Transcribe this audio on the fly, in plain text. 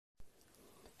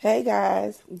Hey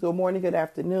guys, good morning, good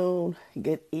afternoon,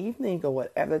 good evening, or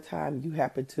whatever time you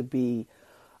happen to be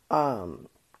um,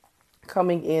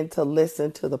 coming in to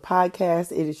listen to the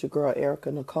podcast. It is your girl,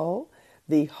 Erica Nicole,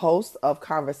 the host of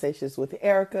Conversations with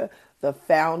Erica, the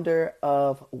founder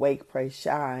of Wake, Pray,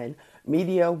 Shine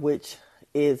Media, which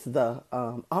is the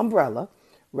umbrella,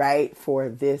 right, for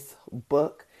this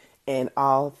book and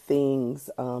all things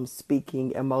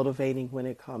speaking and motivating when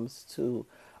it comes to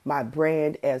my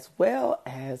brand, as well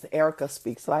as Erica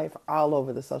Speaks Life all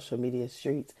over the social media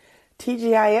streets.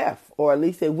 TGIF, or at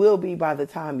least it will be by the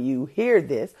time you hear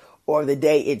this or the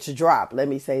day it's dropped. Let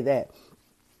me say that.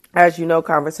 As you know,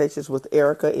 Conversations with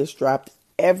Erica is dropped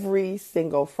every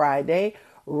single Friday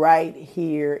right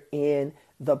here in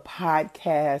the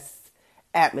podcast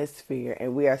atmosphere.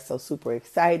 And we are so super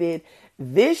excited.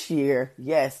 This year,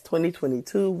 yes,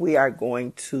 2022, we are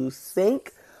going to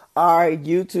sync our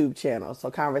YouTube channel.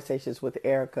 So Conversations with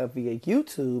Erica via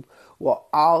YouTube will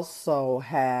also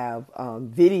have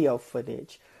video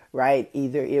footage, right?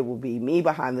 Either it will be me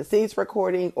behind the scenes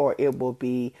recording or it will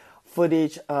be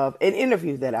footage of an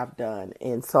interview that I've done.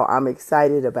 And so I'm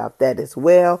excited about that as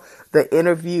well. The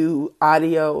interview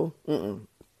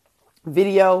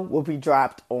video will be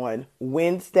dropped on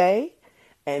Wednesday,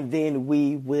 and then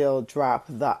we will drop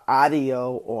the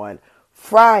audio on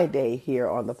Friday here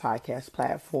on the podcast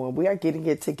platform. We are getting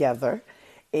it together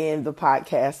in the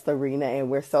podcast arena, and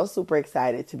we're so super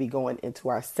excited to be going into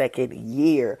our second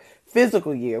year,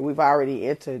 physical year. We've already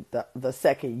entered the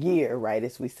second year, right,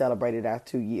 as we celebrated our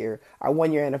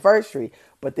 1 year anniversary.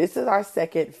 But this is our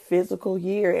second physical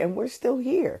year, and we're still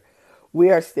here. We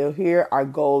are still here. Our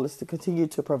goal is to continue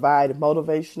to provide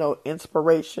motivational,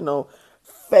 inspirational,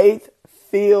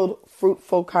 faith-filled,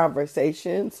 fruitful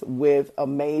conversations with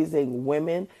amazing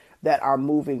women that are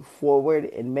moving forward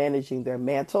and managing their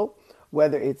mantle,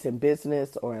 whether it's in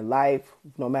business or in life,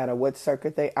 no matter what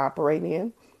circuit they operate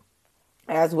in,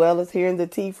 as well as hearing the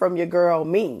tea from your girl,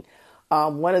 me.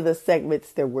 One of the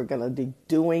segments that we're going to be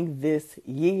doing this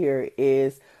year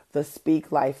is the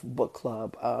Speak Life Book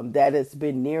Club. That has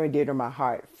been near and dear to my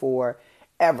heart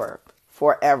forever,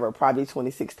 probably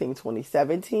 2016,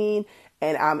 2017.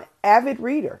 And I'm an avid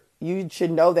reader. You should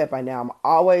know that by now. I'm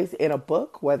always in a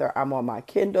book, whether I'm on my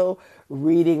Kindle,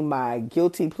 reading my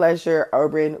guilty pleasure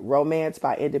urban romance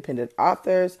by independent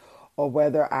authors, or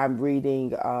whether I'm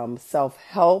reading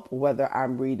self-help, whether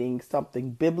I'm reading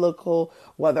something biblical,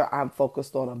 whether I'm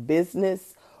focused on a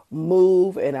business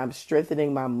move and I'm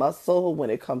strengthening my muscle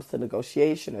when it comes to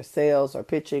negotiation or sales or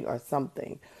pitching or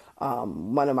something.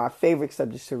 One of my favorite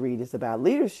subjects to read is about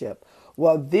leadership.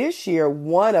 Well, this year,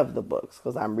 one of the books,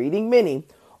 because I'm reading many,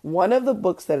 one of the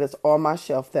books that is on my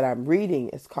shelf that I'm reading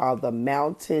is called The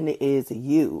Mountain Is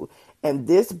You. And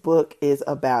this book is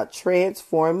about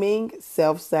transforming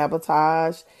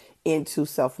self-sabotage into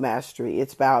self-mastery.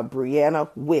 It's about Brianna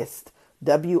Wiest,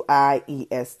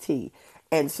 Wiest.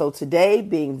 And so today,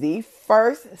 being the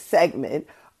first segment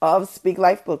of Speak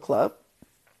Life Book Club,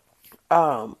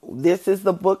 this is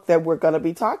the book that we're going to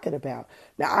be talking about.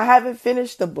 Now, I haven't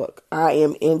finished the book. I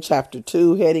am in chapter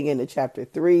 2, heading into chapter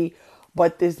 3,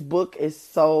 but this book is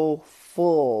so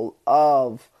full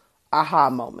of aha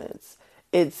moments.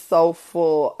 It's so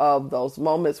full of those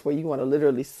moments where you want to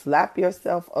literally slap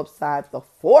yourself upside the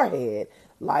forehead.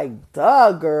 Like,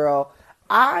 duh, girl.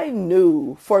 I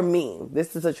knew, for me,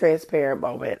 this is a transparent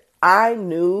moment. I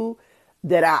knew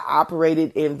that I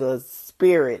operated in the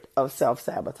spirit of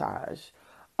self-sabotage.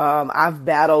 I've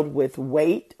battled with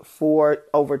weight for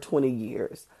over 20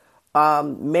 years.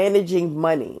 Managing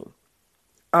money,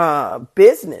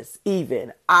 business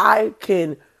even.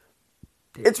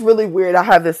 It's really weird. I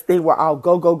have this thing where I'll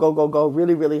go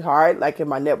really, really hard, like in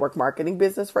my network marketing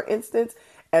business, for instance,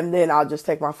 and then I'll just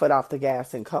take my foot off the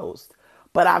gas and coast.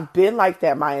 But I've been like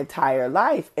that my entire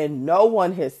life, and no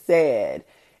one has said,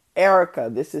 Erica,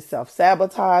 this is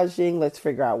self-sabotaging. Let's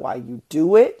figure out why you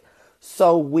do it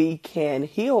so we can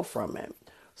heal from it.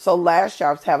 So last year,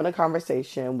 I was having a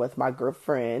conversation with my good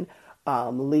friend,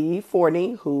 Lee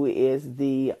Forney, who is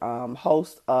the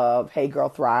host of Hey Girl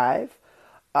Thrive.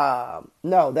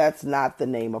 No, that's not the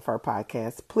name of her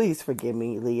podcast. Please forgive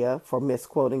me, Leah, for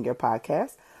misquoting your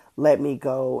podcast. Let me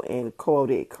go and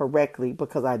quote it correctly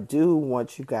because I do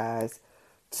want you guys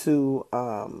to,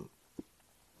 I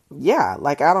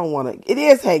don't want to, it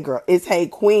is Hey Girl, it's Hey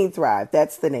Queen Thrive.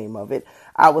 That's the name of it.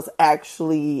 I was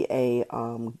actually a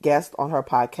guest on her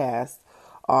podcast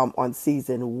on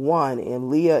season 1, and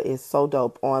Leah is so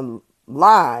dope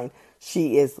online.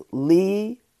 She is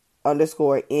Lee_M_Forney,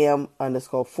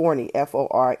 Forney.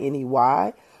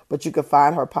 But you can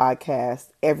find her podcast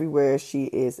everywhere. She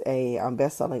is a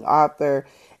best-selling author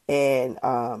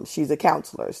and she's a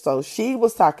counselor. So she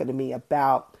was talking to me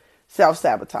about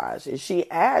self-sabotage. And she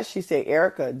said,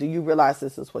 Erica, do you realize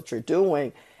this is what you're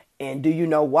doing? And do you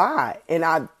know why?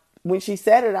 And when she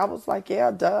said it, I was like,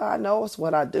 yeah, duh, I know it's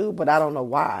what I do, but I don't know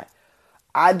why.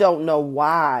 I don't know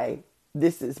why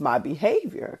this is my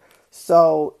behavior.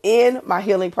 So in my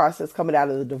healing process coming out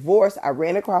of the divorce, I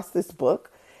ran across this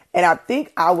book, and I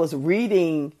think I was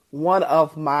reading one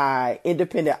of my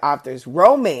independent authors'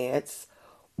 romance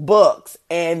books,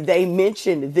 and they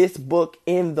mentioned this book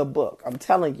in the book. I'm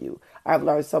telling you, I've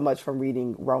learned so much from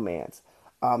reading romance,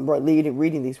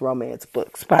 reading these romance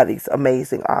books by these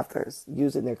amazing authors,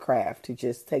 using their craft to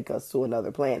just take us to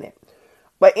another planet.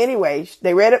 But anyway,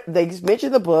 they read it. They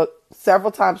mentioned the book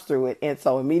several times through it. And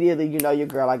so immediately, your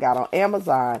girl, I got on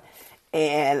Amazon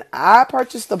and I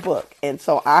purchased the book. And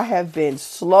so I have been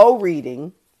slow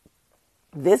reading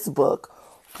this book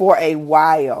for a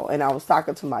while. And I was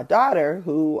talking to my daughter,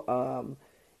 who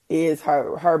is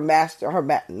her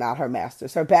bachelor's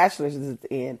is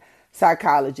in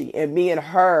psychology. And me and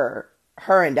her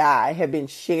and I have been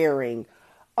sharing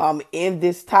in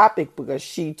this topic, because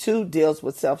she too deals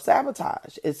with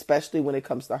self-sabotage, especially when it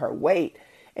comes to her weight.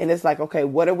 And it's like, okay,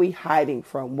 what are we hiding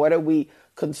from? What are we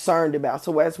concerned about?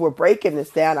 So as we're breaking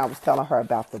this down, I was telling her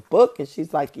about the book, and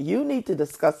she's like, you need to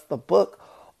discuss the book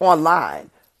online,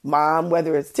 Mom,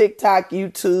 whether it's TikTok,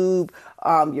 YouTube,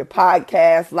 your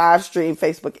podcast, live stream,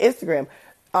 Facebook, Instagram.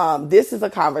 This is a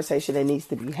conversation that needs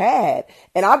to be had.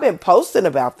 And I've been posting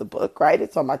about the book, right?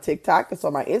 It's on my TikTok, it's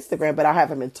on my Instagram, but I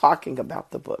haven't been talking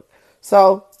about the book.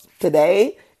 So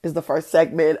today is the first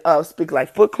segment of Speak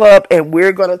Life Book Club, and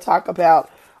we're going to talk about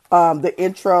the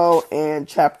intro and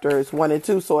chapters 1 and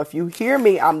 2. So if you hear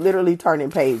me, I'm literally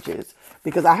turning pages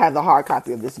because I have the hard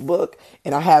copy of this book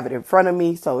and I have it in front of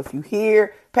me. So if you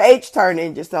hear page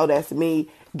turning, just know that's me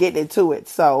getting into it.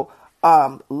 So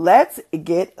let's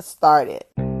get started.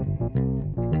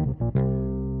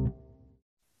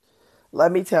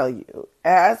 Let me tell you,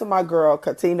 as my girl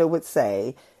Katina would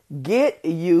say, get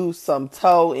you some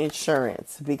toe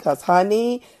insurance, because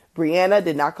honey, Brianna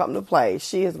did not come to play.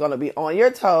 She is going to be on your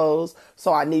toes.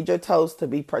 So I need your toes to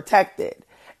be protected.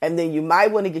 And then you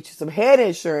might want to get you some head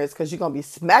insurance, because you're going to be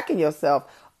smacking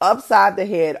yourself upside the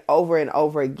head over and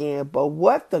over again. But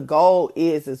what the goal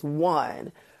is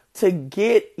one, to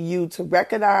get you to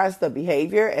recognize the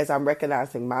behavior as I'm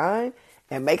recognizing mine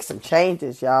and make some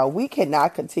changes, y'all. We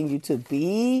cannot continue to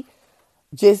be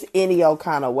just any old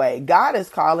kind of way. God is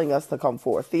calling us to come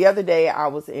forth. The other day I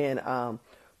was in a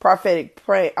prophetic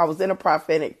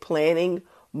planning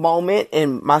moment,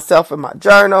 in myself in my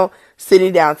journal,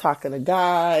 sitting down talking to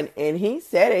God, and he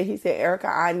said, Erica,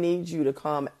 I need you to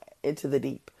come into the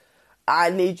deep. I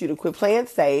need you to quit playing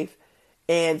safe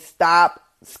and stop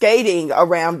skating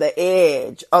around the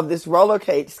edge of this roller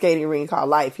skating ring called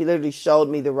life. He literally showed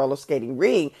me the roller skating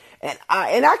ring, and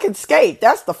I can skate.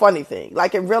 That's the funny thing.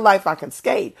 Like in real life, I can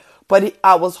skate, but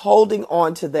I was holding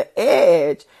on to the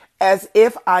edge as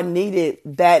if I needed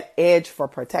that edge for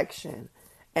protection.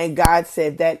 And God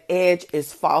said that edge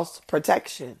is false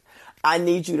protection. I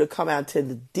need you to come out to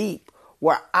the deep,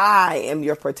 where I am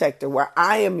your protector, where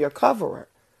I am your coverer.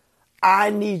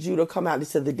 I need you to come out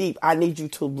into the deep. I need you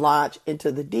to launch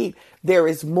into the deep. There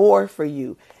is more for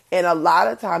you. And a lot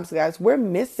of times, guys, we're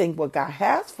missing what God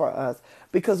has for us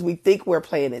because we think we're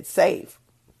playing it safe.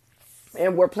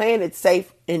 And we're playing it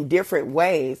safe in different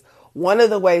ways. One of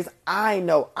the ways I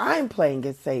know I'm playing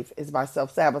it safe is by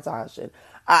self-sabotaging.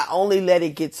 I only let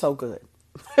it get so good.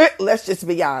 Let's just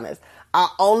be honest. I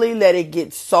only let it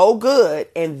get so good,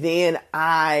 and then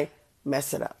I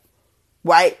mess it up.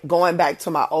 Right? Going back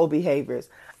to my old behaviors.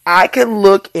 I can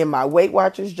look in my Weight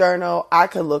Watchers journal. I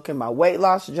can look in my weight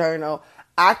loss journal.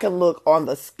 I can look on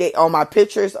on my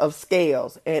pictures of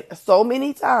scales. And so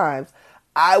many times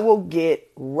I will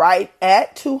get right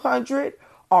at 200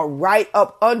 or right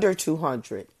up under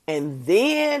 200. And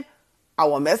then I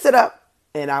will mess it up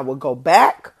and I will go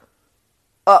back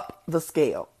up the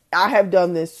scale. I have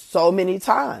done this so many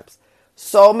times.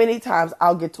 So many times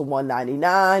I'll get to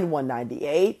 199,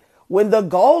 198. When the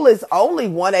goal is only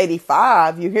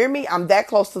 185, you hear me? I'm that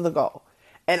close to the goal.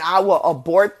 And I will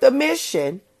abort the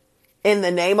mission in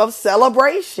the name of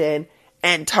celebration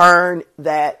and turn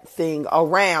that thing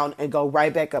around and go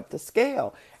right back up the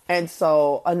scale. And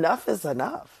so enough is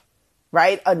enough,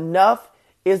 right? Enough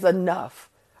is enough.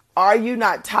 Are you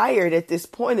not tired at this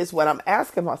point is what I'm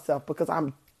asking myself, because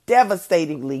I'm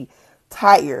devastatingly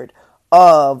tired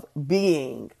of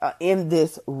being in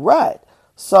this rut.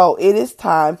 So it is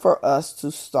time for us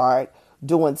to start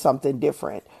doing something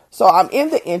different. So I'm in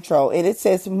the intro and it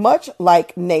says, much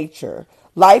like nature,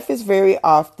 Life is very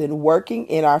often working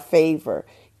in our favor,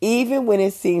 even when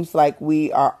it seems like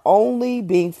we are only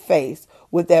being faced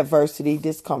with adversity,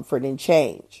 discomfort, and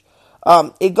change.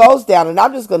 It goes down, and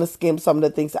I'm just going to skim some of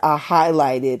the things I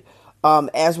highlighted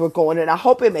as we're going, and I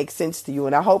hope it makes sense to you,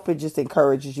 and I hope it just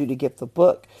encourages you to get the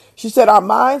book. She said, our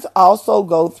minds also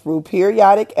go through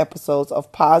periodic episodes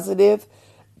of positive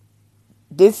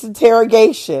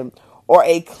disinterrogation or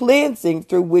a cleansing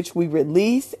through which we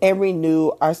release and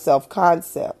renew our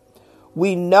self-concept.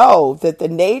 We know that the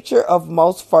nature of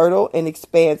most fertile and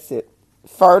expands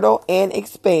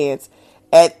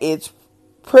at its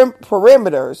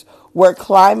perimeters where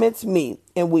climates meet,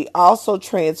 and we also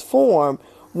transform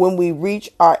when we reach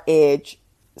our edge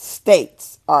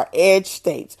states,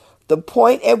 the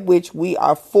point at which we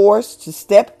are forced to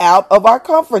step out of our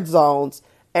comfort zones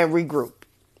and regroup.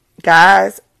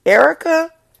 Guys,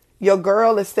 Erica, your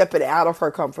girl is stepping out of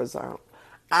her comfort zone.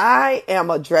 I am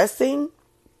addressing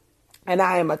and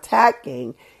I am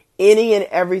attacking any and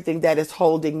everything that is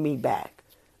holding me back.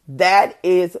 That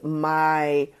is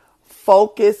my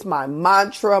focus, my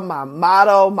mantra, my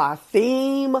motto, my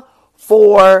theme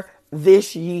for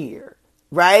this year,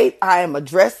 right? I am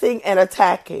addressing and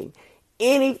attacking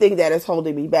anything that is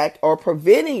holding me back or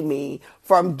preventing me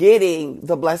from getting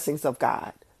the blessings of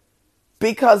God.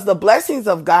 Because the blessings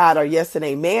of God are yes and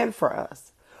amen for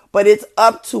us. But it's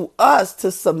up to us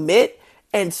to submit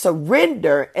and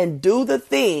surrender and do the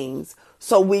things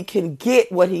so we can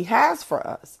get what he has for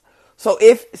us. So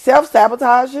if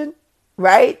self-sabotaging,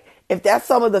 right? If that's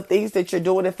some of the things that you're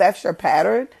doing, if that's your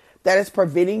pattern that is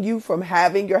preventing you from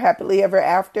having your happily ever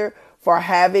after, for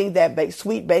having that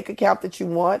sweet bank account that you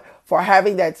want, for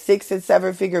having that 6 and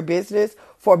 7 figure business,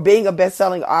 for being a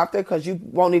best-selling author because you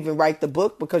won't even write the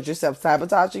book because you're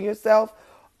self-sabotaging yourself.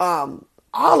 All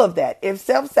of that. If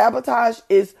self-sabotage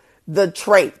is the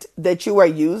trait that you are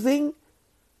using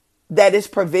that is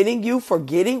preventing you from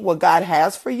getting what God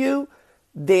has for you,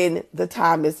 then the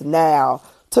time is now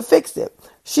to fix it.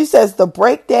 She says the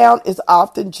breakdown is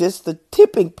often just the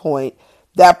tipping point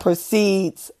that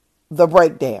precedes the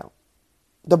breakdown.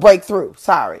 The breakthrough,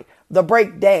 the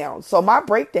breakdown. So my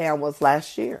breakdown was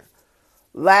last year.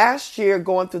 Last year,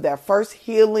 going through that first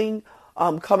healing,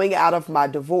 coming out of my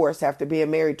divorce after being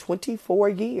married 24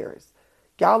 years.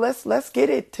 Y'all, let's get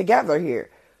it together here.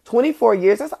 24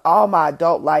 years, that's all my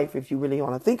adult life if you really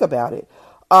want to think about it.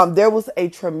 There was a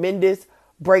tremendous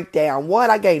breakdown. One,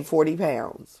 I gained 40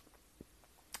 pounds.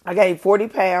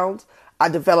 I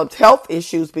developed health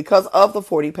issues because of the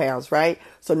 40 pounds, right?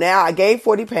 So now I gained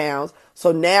 40 pounds.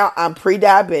 So now I'm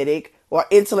pre-diabetic or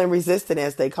insulin resistant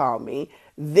as they call me.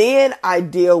 Then I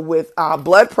deal with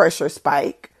blood pressure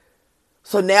spike.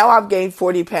 So now I've gained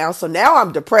 40 pounds. So now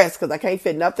I'm depressed because I can't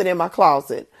fit nothing in my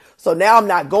closet. So now I'm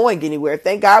not going anywhere.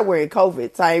 Thank God we're in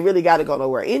COVID. So I ain't really got to go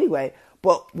nowhere anyway.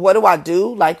 But what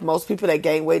do? Like most people that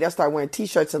gain weight, I start wearing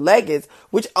t-shirts and leggings,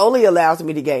 which only allows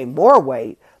me to gain more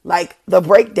weight. Like the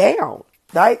breakdown,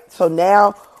 right? So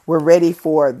now we're ready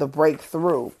for the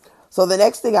breakthrough. So the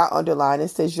next thing I underline, it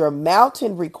says your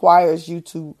mountain requires you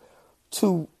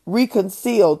to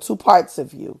reconcile two parts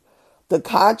of you, the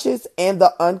conscious and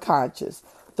the unconscious,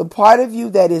 the part of you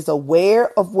that is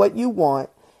aware of what you want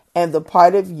and the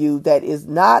part of you that is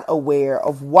not aware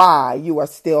of why you are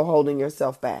still holding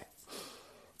yourself back.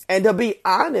 And to be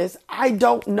honest, I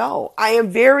don't know. I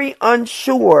am very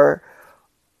unsure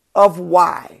of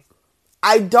why.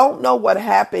 I don't know what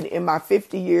happened in my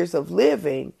 50 years of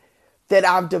living that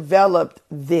I've developed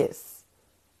this.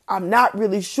 I'm not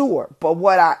really sure. But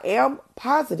what I am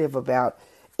positive about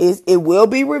is it will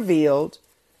be revealed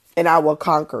and I will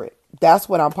conquer it. That's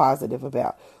what I'm positive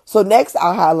about. So next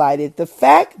I highlighted the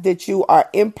fact that you are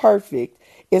imperfect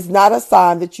is not a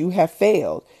sign that you have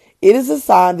failed. It is a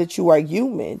sign that you are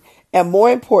human. And more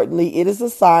importantly, it is a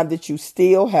sign that you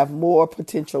still have more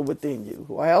potential within you.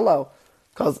 Well, hello.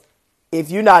 Because if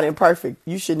you're not imperfect,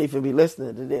 you shouldn't even be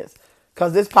listening to this.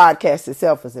 Because this podcast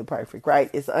itself is imperfect, right?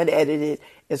 It's unedited.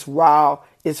 It's raw.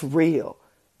 It's real.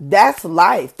 That's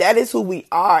life. That is who we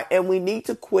are. And we need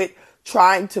to quit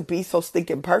trying to be so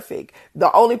stinking perfect.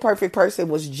 The only perfect person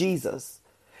was Jesus.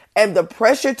 And the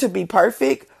pressure to be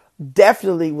perfect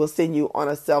definitely will send you on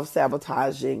a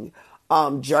self-sabotaging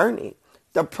journey.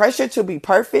 The pressure to be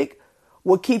perfect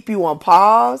will keep you on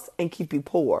pause and keep you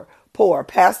poor,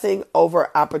 passing over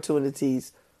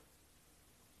opportunities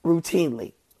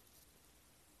routinely.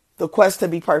 The quest to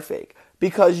be perfect,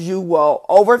 because you will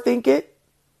overthink it.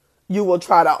 You will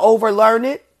try to overlearn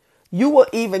it. You will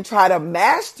even try to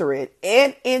master it.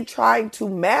 And in trying to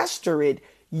master it,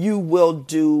 you will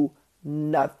do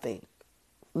nothing.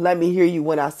 Let me hear you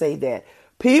when I say that.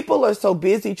 People are so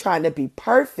busy trying to be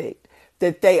perfect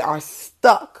that they are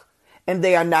stuck and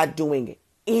they are not doing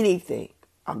anything.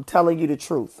 I'm telling you the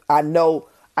truth. I know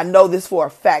this for a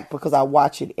fact because I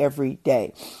watch it every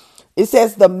day. It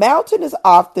says the mountain is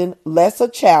often less a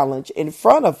challenge in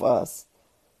front of us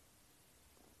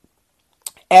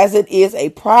as it is a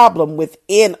problem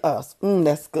within us.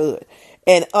 That's good.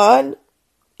 An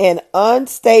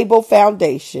unstable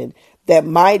foundation that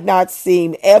might not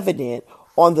seem evident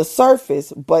on the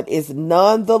surface, but is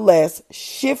nonetheless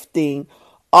shifting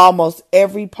almost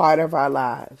every part of our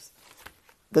lives.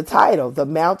 The title, The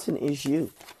Mountain Is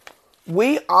You.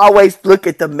 We always look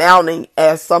at the mountain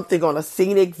as something on a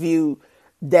scenic view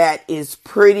that is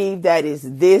pretty, that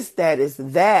is this, that is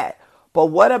that. But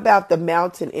what about the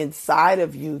mountain inside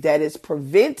of you that is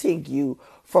preventing you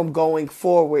from going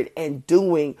forward and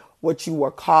doing what you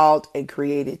were called and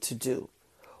created to do?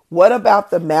 What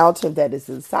about the mountain that is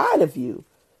inside of you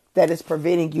that is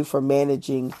preventing you from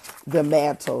managing the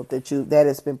mantle that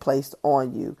has been placed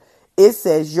on you? It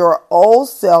says your old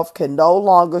self can no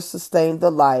longer sustain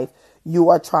the life you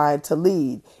are trying to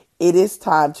lead. It is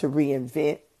time to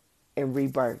reinvent and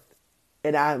rebirth.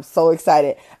 And I am so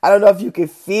excited. I don't know if you can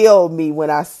feel me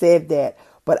when I said that,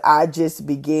 but I just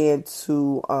began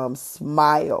to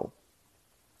smile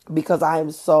because I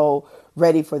am so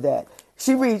ready for that.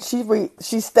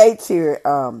 She states here,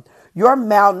 your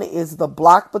mountain is the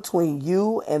block between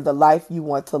you and the life you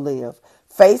want to live.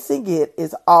 Facing it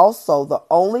is also the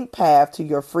only path to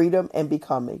your freedom and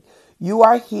becoming. You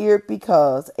are here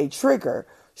because a trigger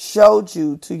showed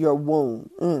you to your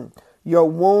wound. Your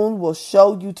wound will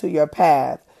show you to your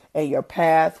path, and your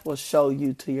path will show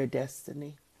you to your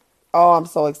destiny. Oh, I'm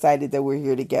so excited that we're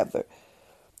here together.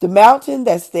 The mountain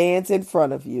that stands in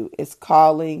front of you is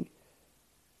calling.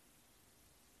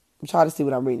 I'm trying to see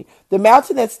what I'm reading. The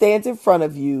mountain that stands in front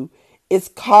of you is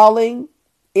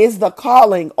the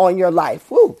calling on your life.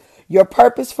 Woo! Your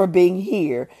purpose for being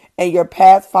here and your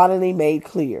path finally made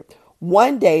clear.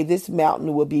 One day this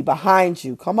mountain will be behind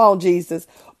you. Come on, Jesus.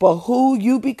 But who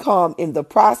you become in the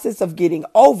process of getting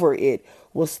over it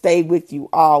will stay with you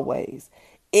always.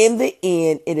 In the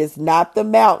end, it is not the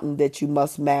mountain that you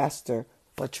must master,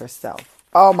 but yourself.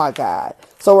 Oh my God.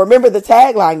 So remember the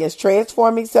tagline is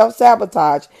transforming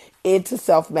self-sabotage into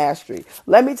self-mastery.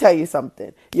 Let me tell you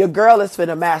something. Your girl is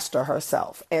finna master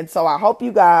herself. And so I hope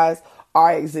you guys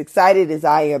are as excited as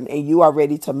I am and you are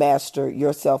ready to master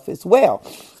yourself as well.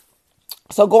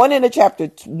 So going into chapter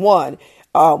 1,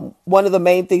 one of the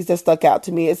main things that stuck out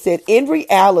to me, it said, in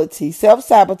reality,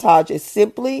 self-sabotage is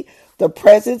simply the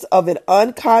presence of an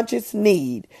unconscious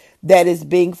need that is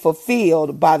being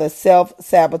fulfilled by the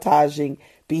self-sabotaging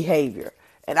behavior.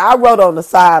 And I wrote on the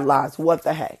sidelines, what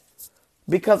the heck?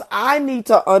 Because I need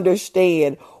to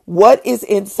understand what is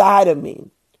inside of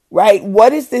me, right?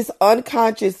 What is this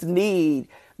unconscious need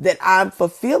that I'm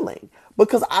fulfilling?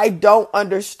 Because I don't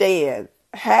understand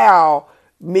how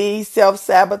me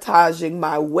self-sabotaging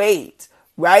my weight,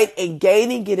 right? And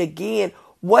gaining it again.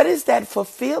 What is that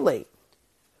fulfilling?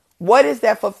 What is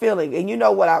that fulfilling? And you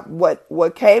know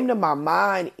what came to my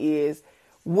mind is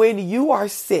when you are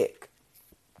sick,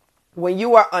 when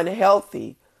you are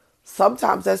unhealthy,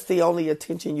 sometimes that's the only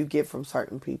attention you get from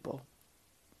certain people,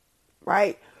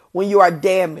 right? When you are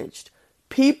damaged,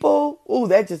 people,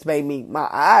 that just made my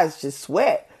eyes just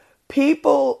sweat.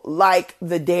 People like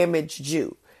the damaged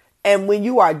you. And when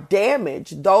you are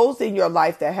damaged, those in your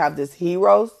life that have this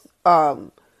hero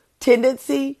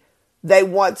tendency, they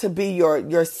want to be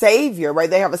your savior, right?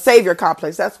 They have a savior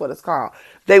complex. That's what it's called.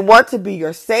 They want to be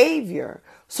your savior.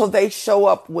 So they show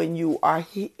up when you're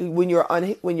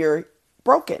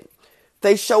broken.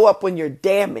 They show up when you're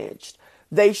damaged.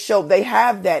 They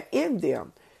have that in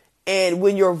them. And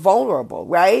when you're vulnerable,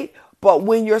 right? But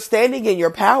when you're standing in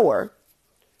your power,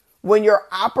 when you're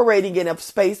operating in a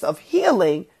space of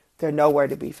healing, they're nowhere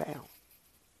to be found.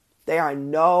 They are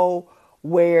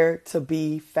nowhere to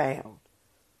be found,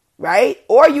 right?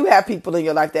 Or you have people in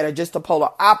your life that are just the polar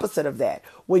opposite of that.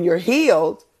 When you're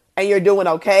healed and you're doing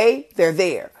okay, they're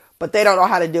there, but they don't know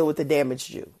how to deal with the damaged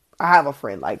you. I have a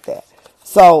friend like that.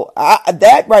 So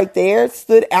that right there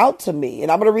stood out to me.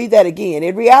 And I'm going to read that again.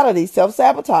 In reality,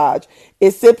 self-sabotage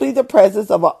is simply the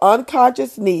presence of an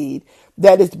unconscious need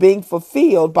that is being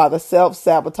fulfilled by the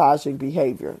self-sabotaging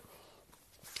behavior.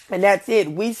 And that's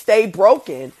it. We stay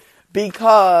broken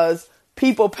because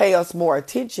people pay us more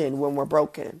attention when we're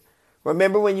broken.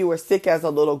 Remember when you were sick as a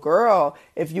little girl,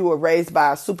 if you were raised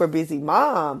by a super busy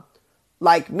mom,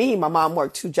 like me, my mom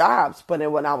worked 2 jobs, but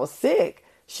then when I was sick,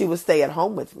 she would stay at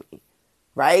home with me,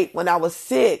 right? When I was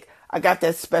sick, I got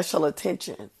that special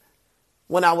attention.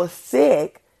 When I was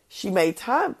sick, she made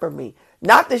time for me.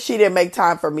 Not that she didn't make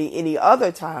time for me any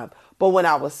other time, But when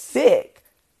I was sick,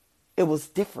 it was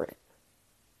different.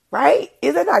 Right?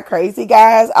 Isn't that crazy,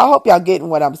 guys? I hope y'all getting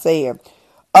what I'm saying.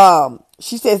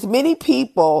 She says many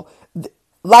people,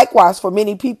 likewise for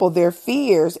many people, their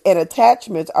fears and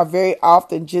attachments are very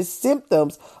often just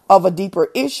symptoms of a deeper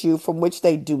issue from which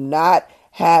they do not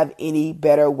have any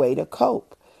better way to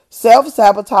cope.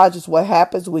 Self-sabotage is what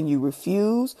happens when you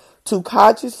refuse to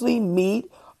consciously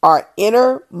meet our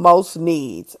innermost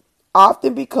needs,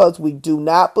 often because we do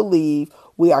not believe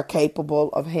we are capable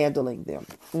of handling them.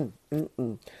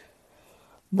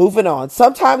 Moving on.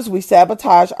 Sometimes we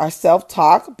sabotage our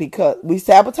self-talk because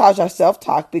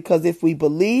if we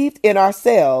believed in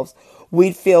ourselves,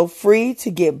 we'd feel free to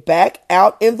get back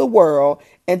out in the world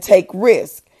and take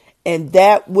risks, and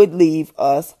that would leave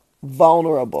us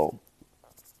vulnerable.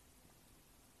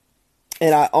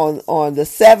 And on the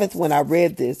 7th, when I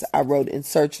read this, I wrote in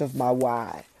search of my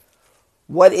why.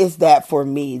 What is that for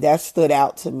me? That stood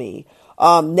out to me.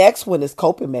 Next one is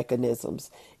coping mechanisms.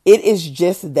 It is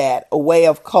just that, a way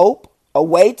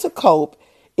to cope.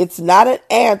 It's not an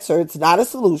answer. It's not a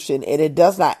solution, and it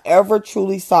does not ever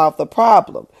truly solve the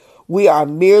problem. We are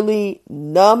merely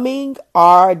numbing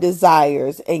our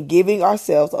desires and giving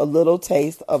ourselves a little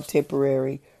taste of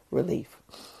temporary relief.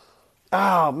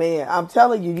 Oh man, I'm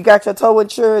telling you, you got your tow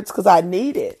insurance because I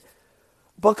need it.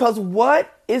 Because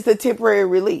what is the temporary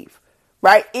relief?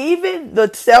 Right? Even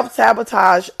the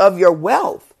self-sabotage of your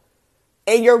wealth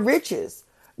and your riches.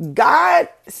 God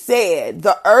said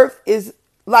the earth is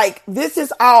like, this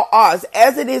is all ours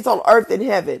as it is on earth and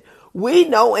heaven. We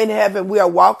know in heaven we are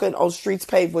walking on streets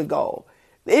paved with gold.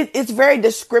 It's very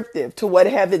descriptive to what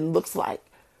heaven looks like,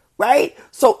 right?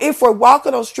 So if we're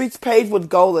walking on streets paved with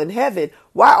gold in heaven,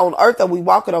 why on earth are we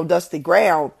walking on dusty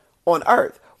ground on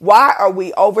earth? Why are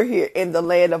we over here in the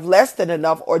land of less than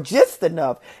enough or just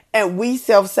enough, and we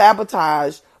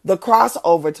self-sabotage the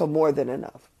crossover to more than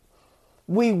enough?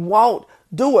 We won't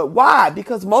do it. Why?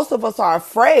 Because most of us are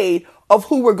afraid of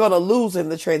who we're going to lose in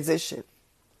the transition.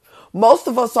 Most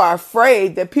of us are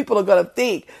afraid that people are going to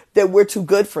think that we're too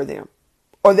good for them,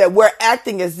 or that we're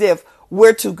acting as if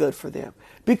we're too good for them.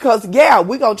 Because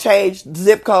we're going to change the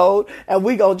zip code, and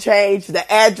we're going to change the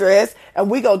address, and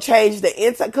we're going to change the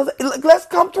inside. Because let's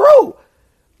come through.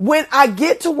 When I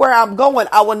get to where I'm going,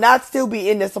 I will not still be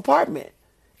in this apartment.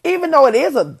 Even though it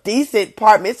is a decent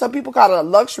apartment. Some people call it a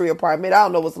luxury apartment. I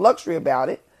don't know what's luxury about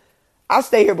it. I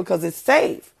stay here because it's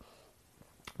safe.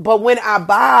 But when I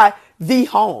buy the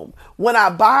home, when I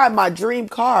buy my dream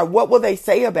car, what will they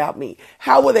say about me?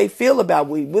 How will they feel about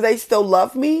me? Will they still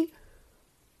love me?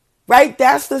 Right?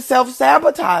 That's the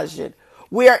self-sabotaging.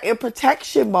 We are in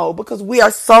protection mode because we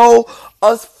are so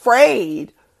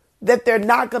afraid that they're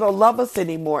not going to love us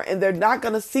anymore, and they're not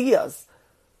going to see us.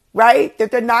 Right?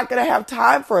 That they're not going to have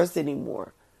time for us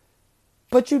anymore.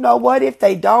 But you know what? If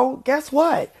they don't, guess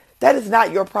what? That is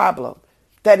not your problem.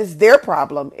 That is their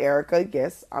problem, Erica.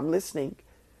 Yes, I'm listening.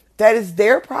 That is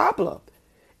their problem.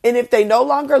 And if they no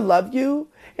longer love you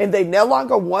and they no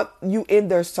longer want you in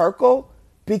their circle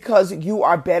because you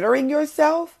are bettering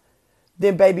yourself,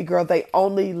 then baby girl, they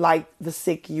only liked the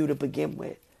sick you to begin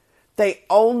with. They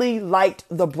only liked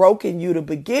the broken you to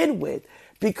begin with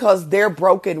because they're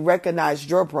broken, recognized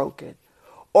you're broken.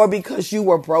 Or because you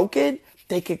were broken,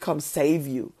 they could come save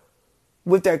you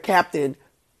with their captain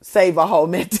save a whole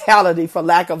mentality, for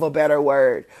lack of a better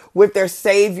word, with their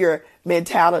savior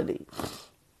mentality.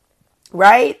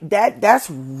 Right? That's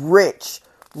rich.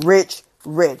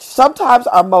 Sometimes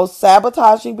our most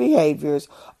sabotaging behaviors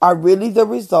are really the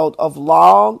result of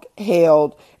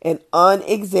long-held and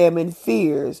unexamined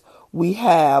fears we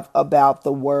have about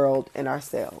the world and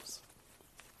ourselves.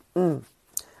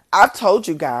 I've told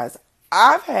you guys,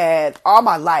 I've had all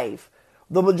my life,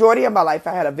 the majority of my life,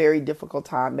 I had a very difficult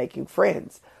time making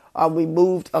friends. We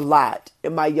moved a lot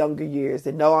in my younger years.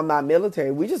 And no, I'm not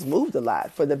military. We just moved a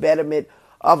lot for the betterment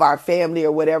of our family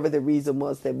or whatever the reason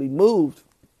was that we moved.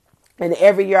 And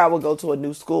every year I would go to a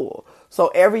new school. So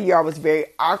every year I was very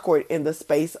awkward in the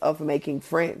space of making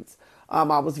friends. I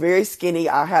was very skinny.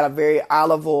 I had a very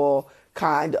olive oil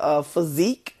kind of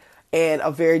physique. And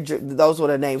those were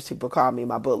the names people call me,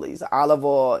 my bullies, olive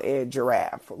oil and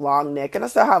giraffe, long neck. And I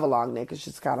still have a long neck. It's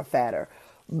just kind of fatter.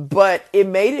 But it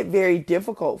made it very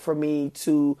difficult for me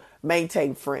to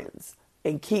maintain friends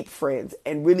and keep friends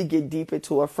and really get deep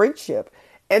into a friendship.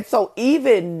 And so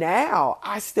even now,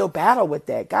 I still battle with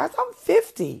that. Guys, I'm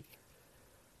 50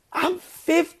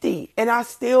 and I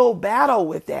still battle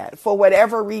with that for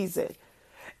whatever reason.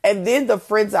 And then the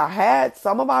friends I had,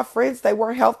 some of my friends, they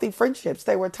weren't healthy friendships.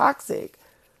 They were toxic.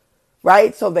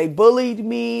 right? So they bullied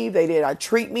me. They did not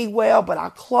treat me well, but I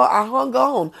hung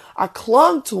on. I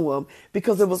clung to them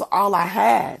because it was all I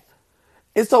had.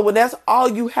 And so when that's all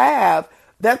you have,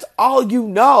 that's all you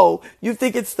know, you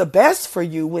think it's the best for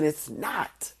you when it's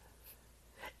not.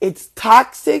 It's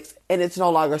toxic and it's no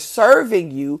longer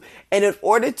serving you. And in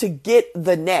order to get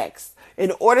the next,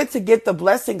 in order to get the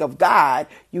blessing of God,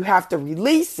 you have to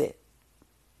release it.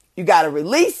 You got to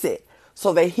release it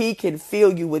so that he can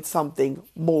fill you with something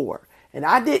more. And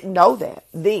I didn't know that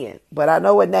then, but I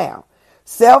know it now.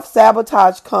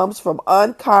 Self-sabotage comes from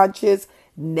unconscious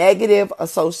negative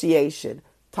association,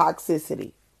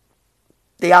 toxicity.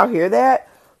 Do y'all hear that?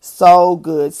 So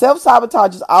good.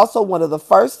 Self-sabotage is also one of the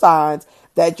first signs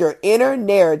that your inner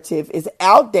narrative is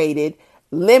outdated,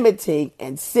 limiting,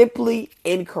 and simply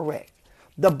incorrect.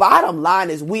 The bottom line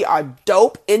is we are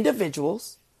dope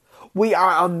individuals. We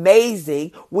are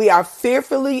amazing. We are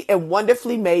fearfully and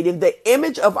wonderfully made in the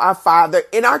image of our Father,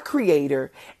 in our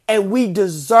Creator, and we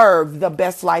deserve the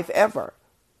best life ever.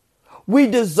 We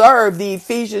deserve the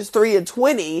Ephesians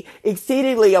 3:20,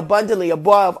 exceedingly abundantly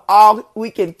above all we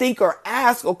can think or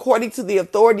ask according to the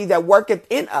authority that worketh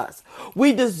in us.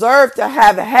 We deserve to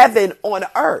have heaven on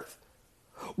earth.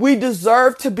 We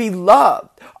deserve to be loved.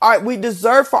 We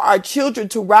deserve for our children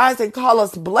to rise and call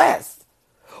us blessed.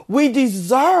 We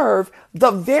deserve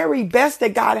the very best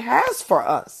that God has for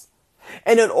us.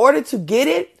 And in order to get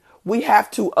it, we have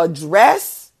to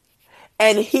address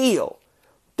and heal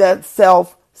the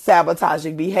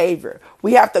self-sabotaging behavior.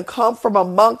 We have to come from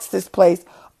amongst this place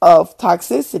of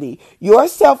toxicity. Your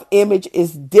self-image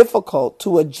is difficult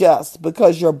to adjust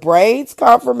because your brain's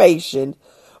confirmation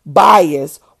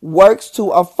bias works to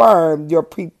affirm your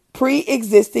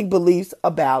pre-existing beliefs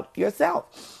about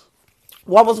yourself.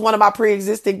 What was one of my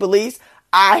pre-existing beliefs?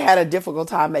 I had a difficult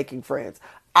time making friends.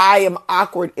 I am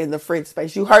awkward in the friend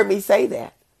space. You heard me say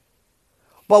that.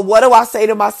 But what do I say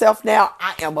to myself now?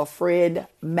 I am a friend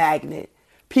magnet.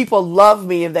 People love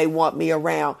me and they want me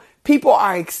around. People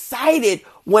are excited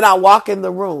when I walk in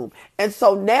the room. And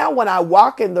so now when I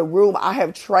walk in the room, I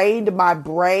have trained my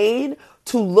brain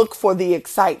to look for the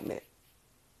excitement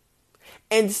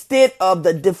instead of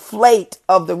the deflate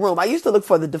of the room. I used to look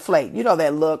for the deflate. You know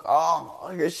that look, oh,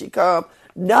 here she come.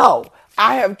 No,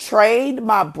 I have trained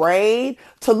my brain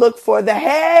to look for the,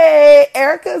 hey,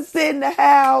 Erica's in the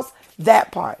house.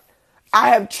 That part. I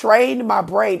have trained my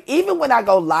brain. Even when I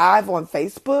go live on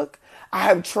Facebook, I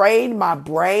have trained my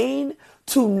brain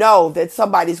to know that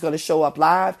somebody's going to show up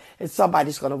live and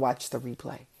somebody's going to watch the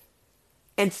replay.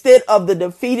 Instead of the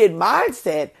defeated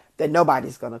mindset that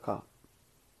nobody's going to come.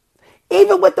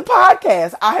 Even with the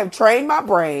podcast, I have trained my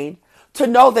brain to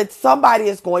know that somebody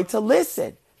is going to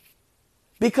listen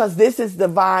because this is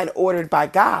divine ordered by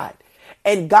God.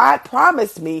 And God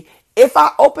promised me if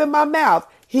I open my mouth,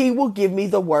 he will give me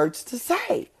the words to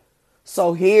say.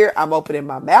 So here I'm opening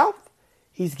my mouth.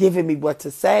 He's giving me what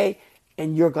to say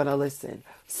and you're going to listen.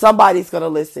 Somebody's going to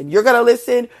listen. You're going to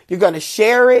listen. You're going to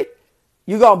share it.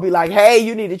 You're going to be like, hey,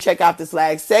 you need to check out this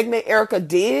last segment Erica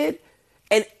did.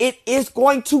 And it is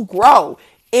going to grow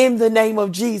in the name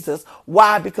of Jesus.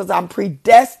 Why? Because I'm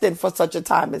predestined for such a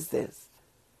time as this.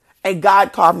 And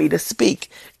God called me to speak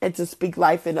and to speak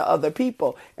life into other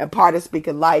people. And part of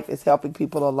speaking life is helping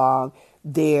people along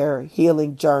their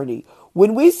healing journey.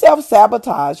 When we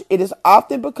self-sabotage, it is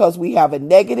often because we have a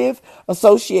negative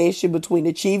association between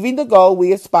achieving the goal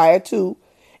we aspire to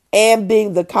and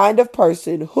being the kind of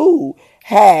person who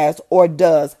has or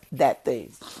does that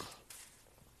thing.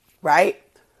 Right?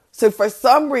 So for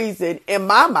some reason, in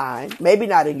my mind, maybe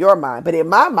not in your mind, but in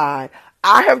my mind,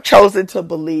 I have chosen to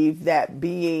believe that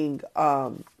being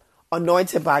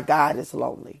anointed by God is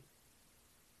lonely.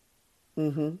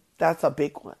 That's a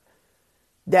big one.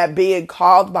 That being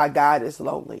called by God is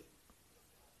lonely.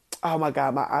 Oh my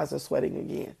God, my eyes are sweating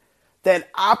again. That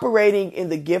operating in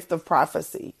the gift of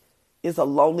prophecy is a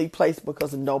lonely place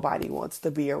because nobody wants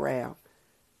to be around.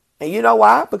 And you know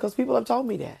why? Because people have told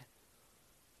me that.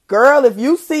 Girl, if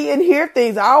you see and hear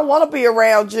things, I don't want to be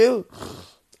around you.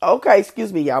 Okay,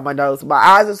 excuse me, y'all, my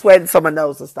eyes are sweating, so my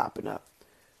nose is stopping up.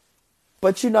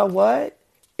 But you know what?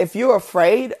 If you're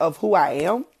afraid of who I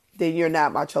am, then you're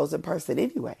not my chosen person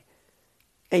anyway.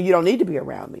 And you don't need to be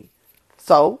around me.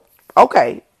 So,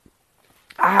 okay,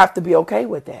 I have to be okay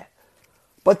with that.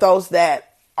 But those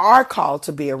that are called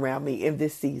to be around me in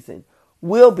this season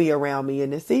will be around me in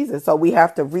this season. So we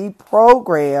have to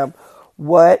reprogram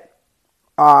what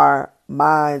our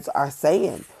minds are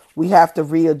saying. We have to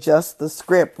readjust the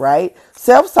script, right?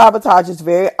 Self-sabotage is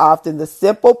very often the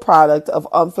simple product of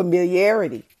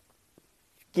unfamiliarity.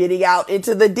 Getting out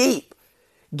into the deep.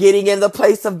 getting in the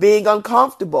place of being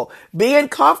uncomfortable, being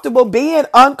comfortable, being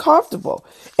uncomfortable.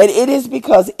 And it is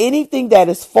because anything that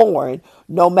is foreign,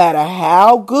 no matter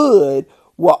how good,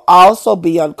 will also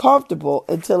be uncomfortable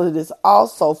until it is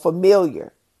also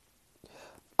familiar.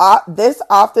 This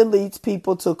often leads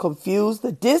people to confuse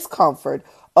the discomfort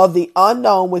of the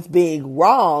unknown with being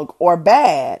wrong or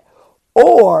bad,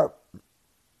 or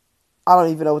I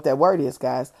don't even know what that word is,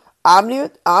 guys.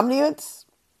 Omniscience?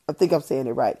 I think I'm saying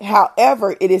it right.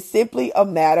 However, it is simply a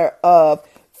matter of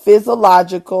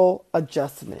physiological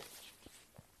adjustment.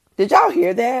 Did y'all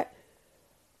hear that?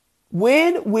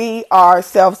 When we are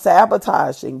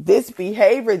self-sabotaging, this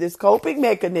behavior, this coping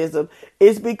mechanism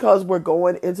is because we're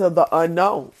going into the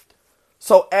unknown.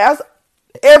 So as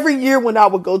every year when I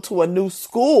would go to a new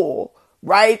school,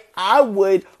 right, I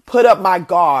would put up my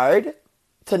guard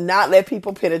to not let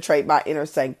people penetrate my inner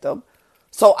sanctum.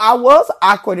 So I was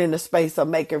awkward in the space of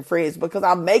making friends because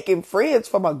I'm making friends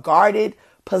from a guarded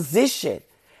position.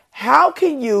 How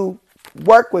can you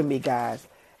work with me, guys?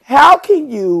 How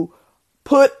can you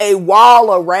put a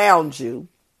wall around you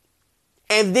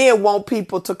and then want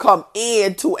people to come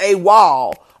into a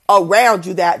wall around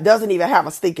you that doesn't even have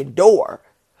a stinking door?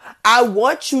 I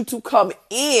want you to come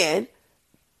in,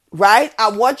 right? I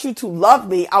want you to love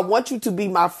me. I want you to be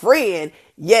my friend.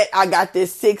 Yet I got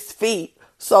this 6 feet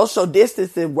social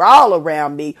distancing wall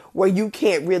around me where you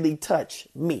can't really touch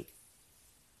me.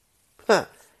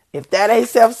 If that ain't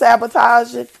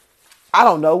self-sabotaging, I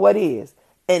don't know what is.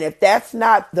 And if that's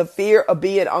not the fear of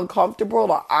being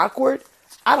uncomfortable or awkward,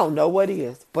 I don't know what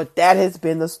is. But that has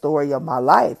been the story of my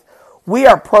life. We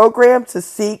are programmed to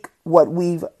seek what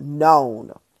we've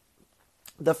known.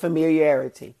 The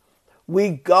familiarity.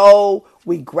 We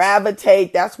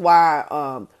gravitate. That's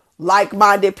why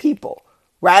like-minded people,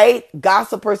 right?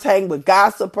 Gossipers hang with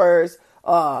gossipers.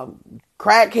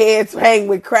 Crackheads hang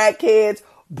with crackheads.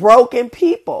 Broken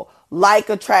people. Like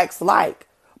attracts like.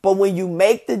 But when you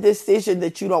make the decision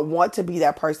that you don't want to be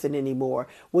that person anymore,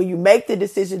 when you make the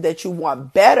decision that you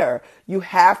want better, you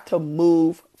have to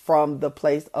move from the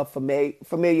place of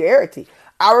familiarity.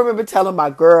 I remember telling my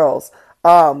girls,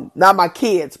 not my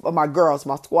kids, but my girls,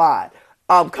 my squad,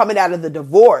 coming out of the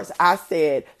divorce, I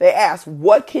said, they asked,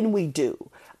 what can we do?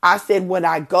 I said, when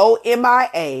I go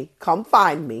MIA, come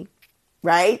find me,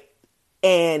 right?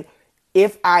 And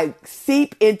if I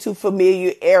seep into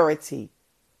familiarity,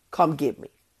 come get me.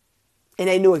 And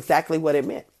they knew exactly what it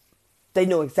meant. They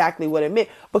knew exactly what it meant.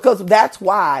 Because that's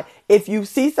why if you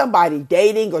see somebody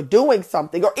dating or doing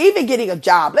something or even getting a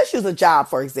job, let's use a job,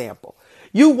 for example.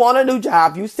 You want a new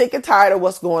job. You sick and tired of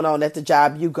what's going on at the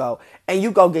job you go. And you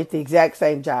go get the exact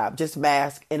same job, just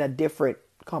mask in a different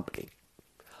company,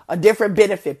 a different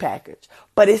benefit package.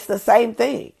 But it's the same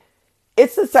thing.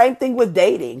 It's the same thing with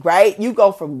dating, right? You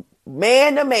go from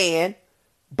man to man,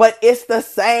 but it's the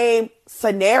same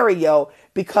scenario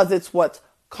because it's what's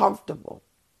comfortable.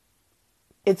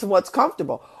 It's what's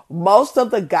comfortable. Most of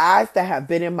the guys that have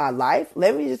been in my life,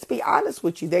 let me just be honest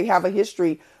with you, they have a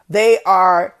history. They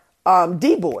are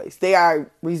D-boys. They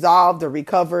are resolved or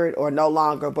recovered or no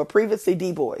longer, but previously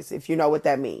D-boys, if you know what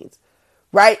that means,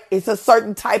 right? It's a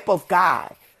certain type of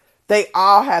guy. They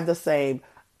all have the same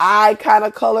eye kind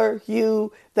of color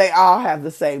hue. They all have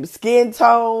the same skin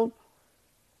tone.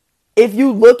 If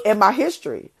you look at my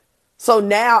history. So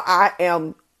now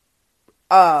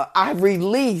I've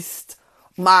released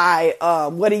my,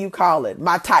 what do you call it?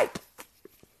 My type.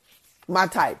 My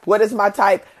type. What is my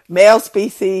type? Male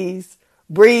species,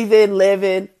 breathing,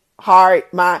 living,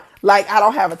 heart, mind. Like, I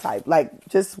don't have a type. Like,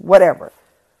 just whatever.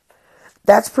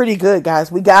 That's pretty good,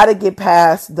 guys. We got to get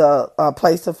past the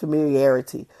place of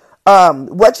familiarity.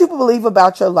 What you believe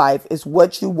about your life is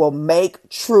what you will make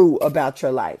true about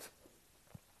your life.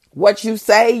 What you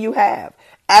say, you have.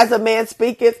 As a man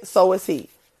speaketh, so is he.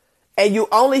 And you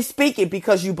only speak it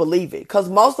because you believe it. Because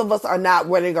most of us are not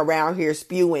running around here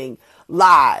spewing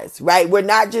lies, right? We're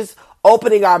not just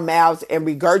opening our mouths and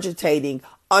regurgitating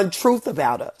untruth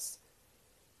about us,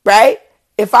 right?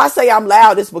 If I say I'm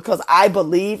loud, it's because I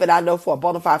believe and I know for a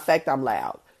bona fide fact I'm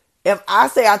loud. If I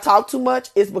say I talk too much,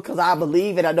 it's because I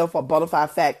believe and I know for a bona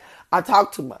fide fact I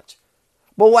talk too much.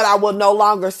 But what I will no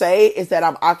longer say is that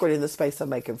I'm awkward in the space of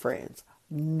making friends.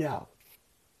 No.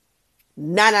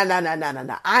 No.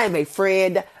 I am a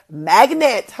friend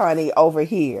magnet, honey, over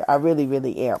here. I really,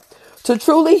 really am. To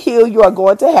truly heal, you are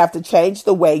going to have to change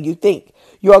the way you think.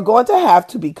 You are going to have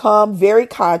to become very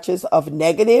conscious of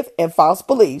negative and false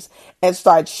beliefs and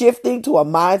start shifting to a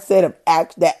mindset of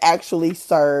that actually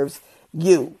serves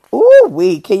you.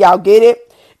 Ooh, can y'all get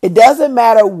it? It doesn't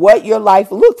matter what your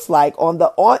life looks like on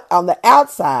the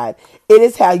outside. It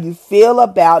is how you feel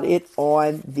about it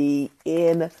on the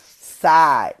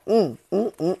inside. And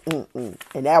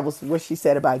that was what she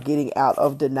said about getting out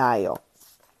of denial.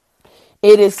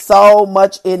 It is so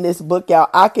much in this book, y'all.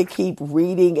 I could keep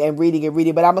reading and reading and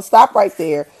reading, but I'm going to stop right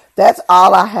there. That's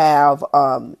all I have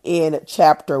in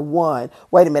chapter 1.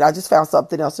 Wait a minute. I just found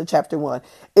something else in chapter 1.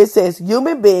 It says,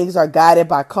 human beings are guided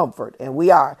by comfort, and we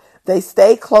are. They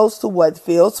stay close to what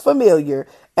feels familiar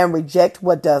and reject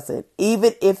what doesn't,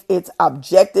 even if it's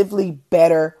objectively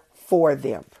better for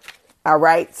them. All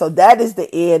right. So that is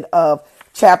the end of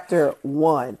chapter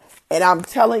 1. And I'm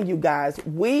telling you guys,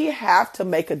 we have to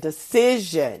make a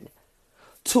decision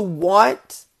to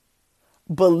want,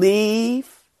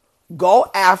 believe,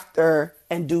 go after,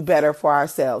 and do better for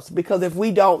ourselves. Because if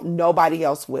we don't, nobody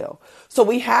else will. So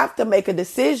we have to make a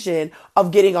decision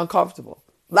of getting uncomfortable.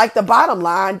 Like the bottom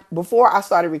line, before I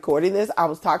started recording this, I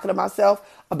was talking to myself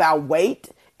about weight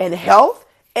and health.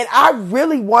 And I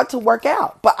really want to work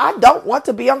out, but I don't want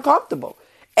to be uncomfortable.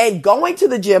 And going to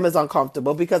the gym is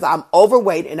uncomfortable because I'm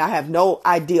overweight and I have no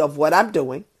idea of what I'm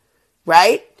doing,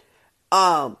 right?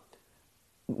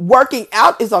 Working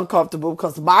out is uncomfortable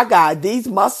because, my God, these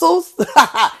muscles,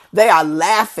 they are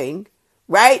laughing,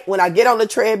 right? When I get on the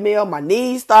treadmill, my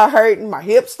knees start hurting, my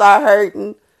hips start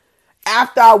hurting.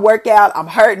 After I work out, I'm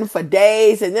hurting for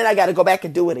days, and then I got to go back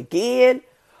and do it again.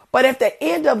 But at the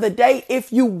end of the day,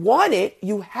 if you want it,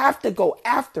 you have to go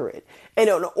after it. And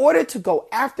in order to go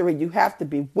after it, you have to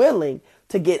be willing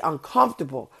to get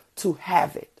uncomfortable to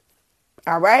have it.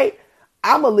 All right?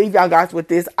 I'm going to leave y'all guys with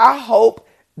this. I hope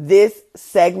this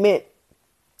segment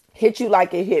hit you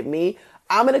like it hit me.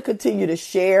 I'm going to continue to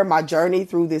share my journey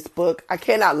through this book. I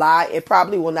cannot lie. It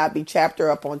probably will not be chapter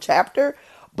up on chapter,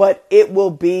 but it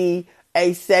will be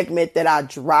a segment that I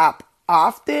drop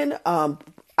often.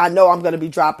 I know I'm going to be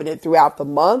dropping it throughout the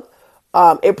month.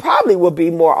 It probably will be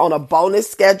more on a bonus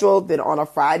schedule than on a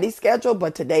Friday schedule,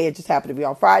 but today it just happened to be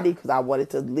on Friday because I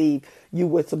wanted to leave you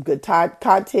with some good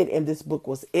content, and this book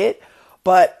was it.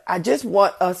 But I just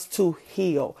want us to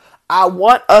heal. I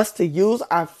want us to use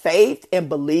our faith and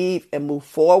believe and move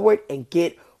forward and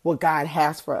get what God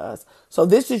has for us. So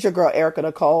this is your girl, Erica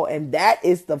Nicole, and that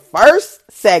is the first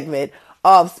segment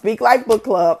of Speak Life Book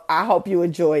Club. I hope you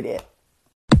enjoyed it.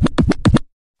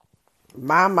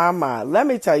 My. Let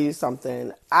me tell you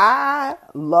something. I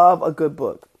love a good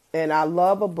book. And I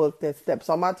love a book that steps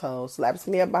on my toes, slaps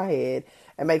me up my head,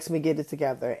 and makes me get it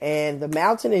together. And The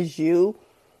Mountain Is You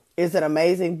is an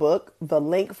amazing book. The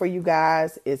link for you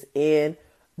guys is in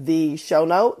the show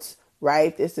notes,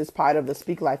 right? This is part of the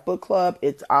Speak Life Book Club.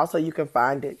 It's also, you can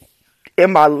find it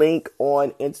in my link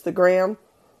on Instagram.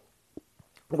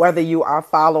 Whether you are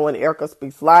following Erica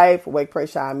Speaks Life, Wake Pray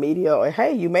Shine Media, or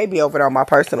hey, you may be over there on my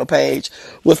personal page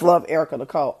with Love Erica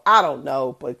Nicole. I don't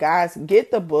know. But guys,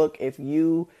 get the book if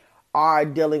you are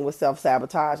dealing with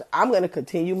self-sabotage. I'm going to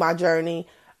continue my journey.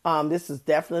 This is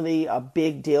definitely a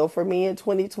big deal for me in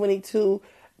 2022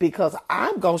 because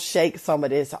I'm going to shake some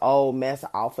of this old mess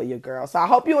off of you, girl. So I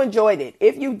hope you enjoyed it.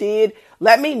 If you did,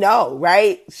 let me know,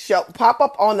 right? Pop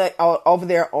up on over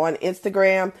there on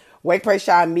Instagram, Wake Pray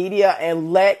Shine Media,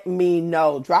 and let me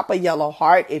know. Drop a yellow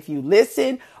heart if you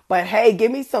listen. But hey,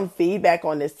 give me some feedback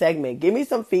on this segment. Give me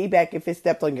some feedback if it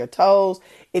stepped on your toes,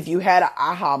 if you had an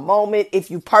aha moment, if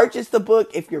you purchased the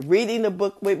book, if you're reading the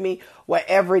book with me,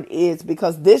 whatever it is,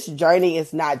 because this journey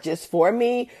is not just for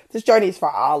me. This journey is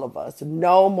for all of us.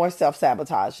 No more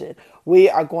self-sabotaging. We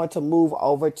are going to move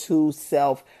over to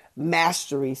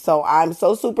self-mastery. So I'm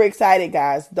so super excited,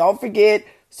 guys. Don't forget,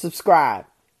 subscribe.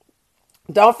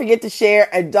 Don't forget to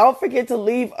share, and don't forget to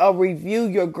leave a review.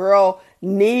 Your girl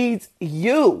needs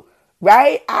you,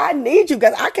 right? I need you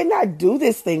guys. I cannot do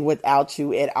this thing without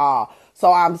you at all.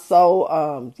 So I'm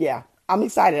so, I'm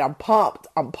excited. I'm pumped.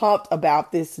 I'm pumped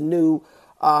about this new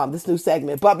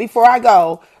segment. But before I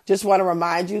go, just want to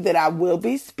remind you that I will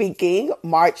be speaking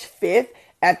March 5th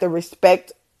at the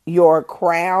Respect Your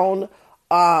Crown,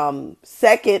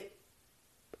 second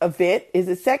event. Is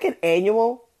it second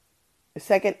annual?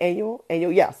 Second annual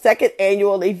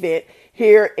event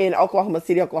here in Oklahoma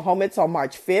City, Oklahoma. It's on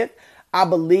March 5th. I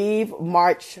believe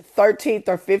March 13th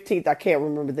or 15th. I can't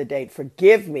remember the date.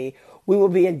 Forgive me. We will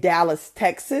be in Dallas,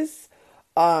 Texas.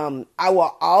 I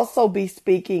will also be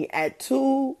speaking at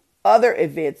 2 other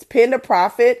events. Pen to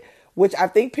Profit, which I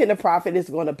think Pen to Profit is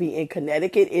going to be in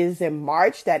Connecticut, is in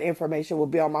March. That information will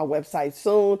be on my website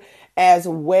soon, as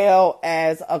well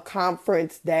as a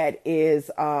conference that is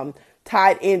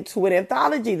tied into an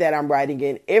anthology that I'm writing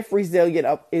in, If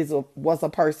Resilient Was a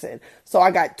Person. So I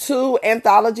got 2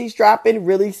 anthologies dropping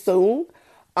really soon.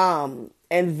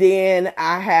 And then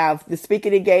I have the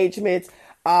speaking engagements.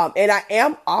 And I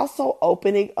am also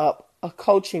opening up a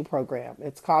coaching program.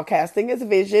 It's called Casting as a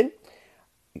Vision.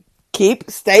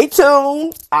 Stay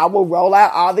tuned. I will roll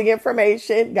out all the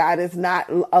information. God is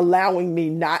not allowing me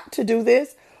not to do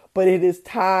this, but it is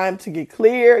time to get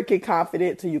clear, get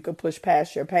confident so you can push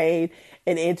past your pain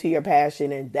and into your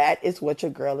passion. And that is what your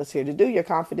girl is here to do. Your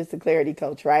confidence and clarity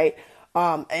coach, right?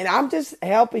 And I'm just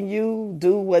helping you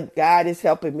do what God is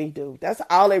helping me do. That's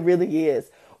all it really is.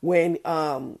 When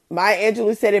Maya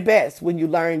Angelou said it best, when you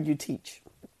learn, you teach.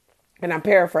 And I'm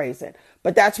paraphrasing,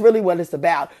 but that's really what it's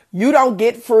about. You don't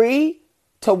get free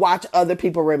to watch other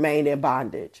people remain in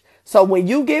bondage. So when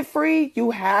you get free,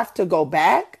 you have to go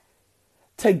back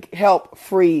to help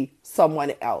free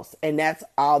someone else. And that's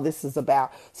all this is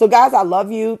about. So guys, I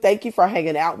love you. Thank you for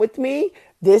hanging out with me.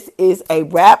 This is a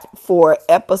wrap for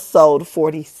episode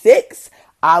 46.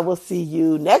 I will see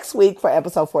you next week for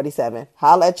episode 47.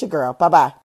 Holla at your girl. Bye-bye.